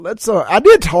I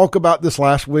did talk about this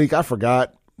last week. I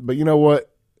forgot, but you know what?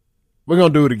 We're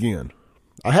going to do it again.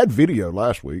 I had video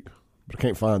last week, but I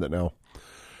can't find it now.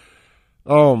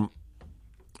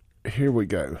 Here we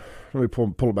go. Let me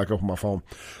pull it back up on my phone.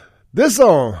 This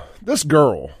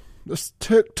girl, this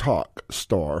TikTok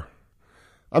star.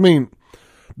 I mean,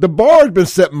 the bar has been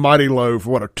set mighty low for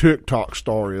what a TikTok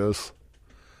star is.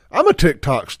 I'm a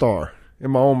TikTok star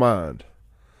in my own mind.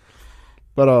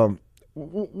 But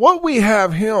what we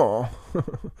have here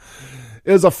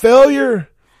is a failure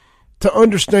to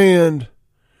understand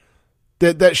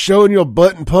that showing your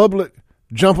butt in public,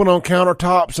 jumping on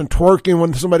countertops and twerking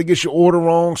when somebody gets your order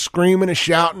wrong, screaming and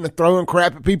shouting and throwing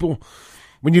crap at people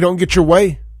when you don't get your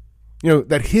way. You know,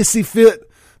 that hissy fit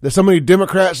that so many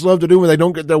Democrats love to do when they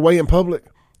don't get their way in public,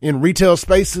 in retail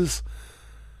spaces.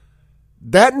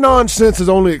 That nonsense is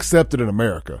only accepted in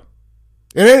America.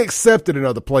 It ain't accepted in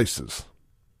other places.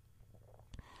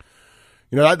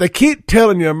 You know, they keep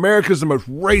telling you America's the most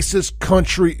racist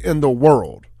country in the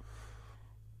world.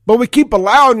 But we keep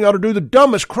allowing y'all to do the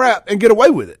dumbest crap and get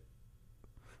away with it.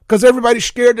 Because everybody's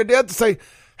scared to death to say,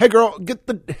 hey, girl, get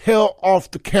the hell off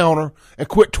the counter and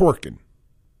quit twerking.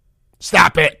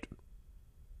 Stop it.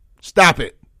 Stop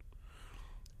it.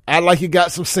 Act like you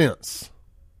got some sense.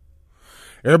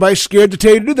 Everybody's scared to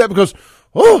tell you to do that because,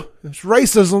 it's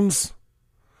racisms.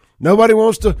 Nobody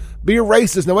wants to be a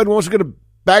racist. Nobody wants to get a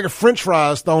bag of French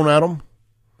fries thrown at them.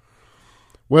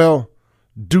 Well,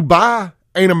 Dubai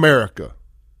ain't America.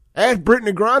 Ask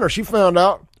Brittany Griner. She found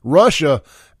out Russia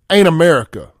ain't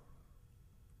America.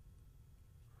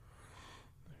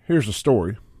 Here's the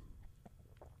story.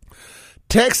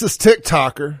 Texas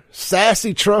TikToker,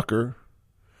 Sassy Trucker,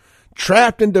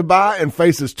 trapped in Dubai and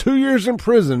faces 2 years in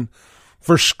prison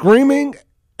for screaming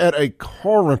at a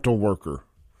car rental worker.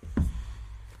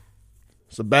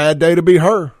 It's a bad day to be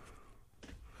her.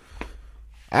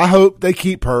 I hope they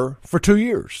keep her for 2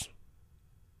 years.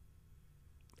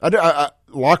 I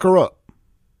lock her up.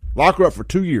 Lock her up for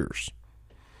 2 years.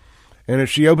 And if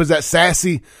she opens that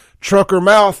sassy trucker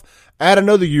mouth, add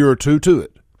another year or two to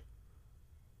it.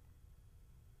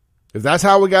 If that's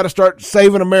how we got to start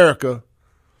saving America,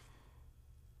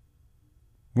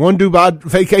 one Dubai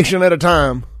vacation at a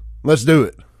time, let's do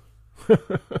it.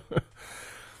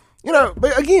 You know,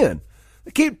 but again,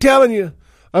 they keep telling you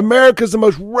America's the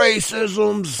most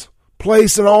racism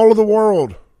place in all of the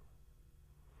world.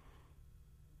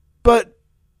 But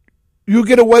you'll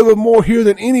get away with more here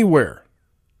than anywhere.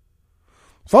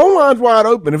 Phone line's wide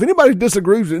open. If anybody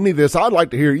disagrees with any of this, I'd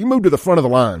like to hear it. You move to the front of the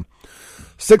line.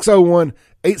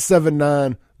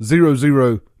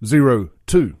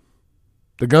 601-879-0002.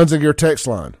 The Guns and Gear text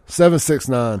line.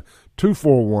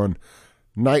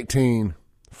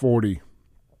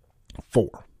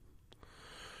 769-241-1944.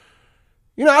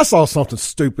 You know, I saw something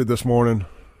stupid this morning.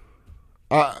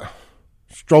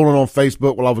 Strolling on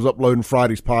Facebook while I was uploading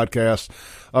Friday's podcast.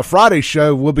 Friday's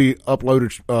show will be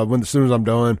uploaded as soon as I'm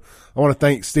done. I want to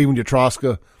thank Steven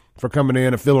Yatroska for coming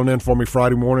in and filling in for me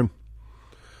Friday morning.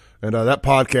 And that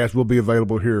podcast will be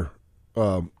available here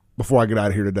before I get out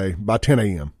of here today by 10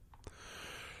 a.m.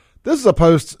 This is a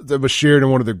post that was shared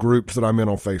in one of the groups that I'm in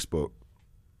on Facebook.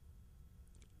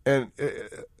 And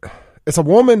it's a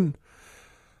woman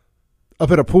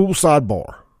up at a poolside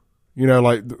bar. You know,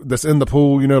 like that's in the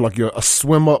pool, you know, like a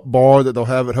swim up bar that they'll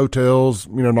have at hotels,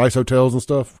 you know, nice hotels and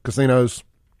stuff, casinos,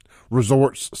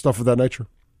 resorts, stuff of that nature.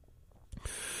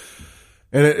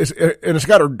 And it's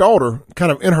got her daughter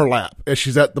kind of in her lap as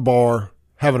she's at the bar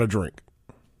having a drink.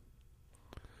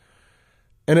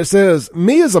 And it says,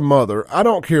 me as a mother, I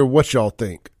don't care what y'all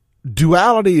think.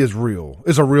 Duality is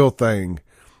a real thing.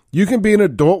 You can be an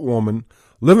adult woman,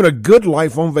 living a good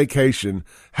life on vacation,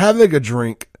 having a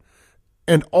drink,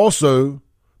 and also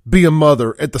be a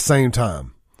mother at the same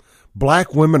time.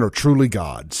 Black women are truly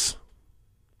gods.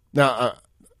 Now,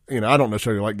 I don't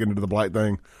necessarily like getting into the black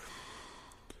thing,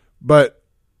 but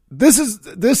this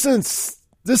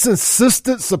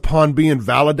insistence upon being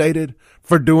validated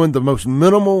for doing the most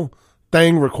minimal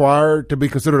thing required to be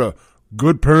considered a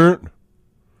good parent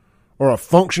or a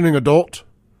functioning adult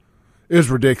is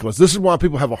ridiculous. This is why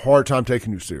people have a hard time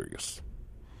taking you serious.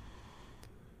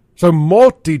 So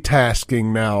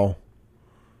multitasking now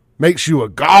makes you a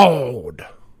god.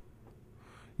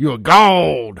 You're a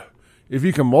god if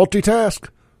you can multitask.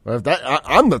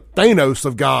 I'm the Thanos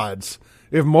of gods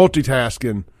if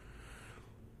multitasking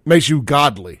makes you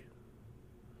godly.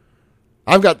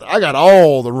 I got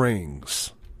all the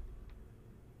rings.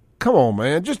 Come on,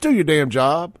 man. Just do your damn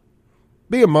job.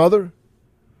 Be a mother.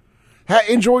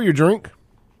 Enjoy your drink.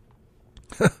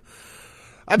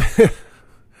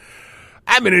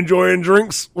 I've been enjoying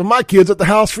drinks with my kids at the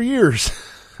house for years.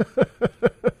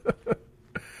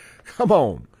 Come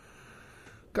on.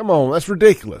 That's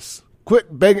ridiculous.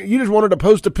 Quit begging. You just wanted to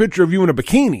post a picture of you in a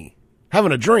bikini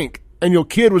having a drink and your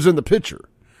kid was in the picture.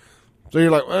 So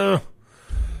you're like, well,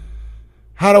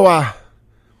 how do I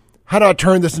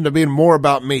turn this into being more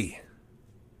about me?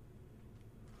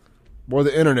 Boy,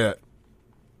 the internet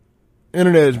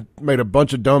has made a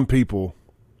bunch of dumb people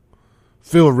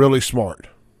feel really smart.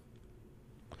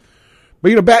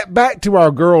 But back to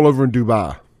our girl over in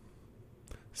Dubai.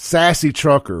 Sassy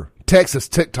trucker, Texas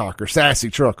TikToker, Sassy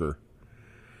trucker.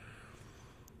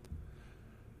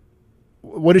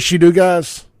 What did she do,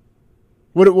 guys?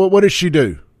 What did she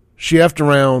do? She effed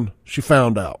around. She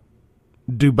found out.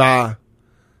 Dubai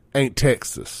ain't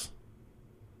Texas.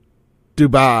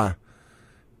 Dubai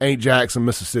ain't Jackson,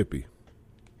 Mississippi.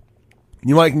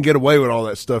 You might can get away with all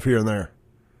that stuff here and there.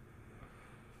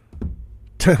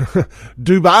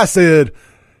 Dubai said,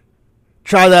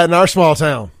 try that in our small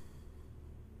town.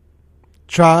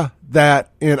 Try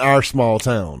that in our small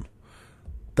town.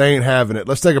 They ain't having it.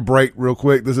 Let's take a break real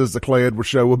quick. This is the Clay Edwards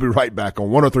Show. We'll be right back on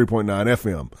 103.9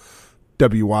 FM,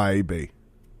 WYAB.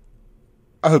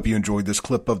 I hope you enjoyed this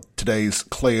clip of today's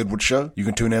Clay Edwards Show. You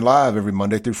can tune in live every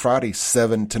Monday through Friday,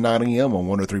 7 to 9 a.m. on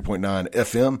 103.9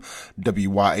 FM,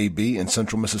 WYAB in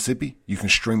Central Mississippi. You can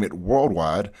stream it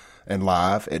worldwide and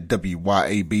live at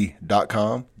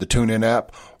WYAB.com, the TuneIn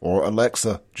app, or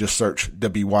Alexa. Just search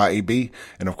WYAB.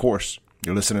 And of course,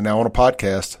 you're listening now on a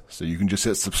podcast, so you can just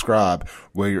hit subscribe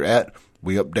where you're at.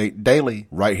 We update daily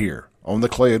right here on the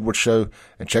Clay Edwards Show,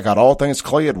 and check out all things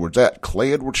Clay Edwards at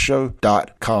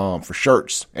ClayEdwardsShow.com for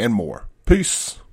shirts and more. Peace.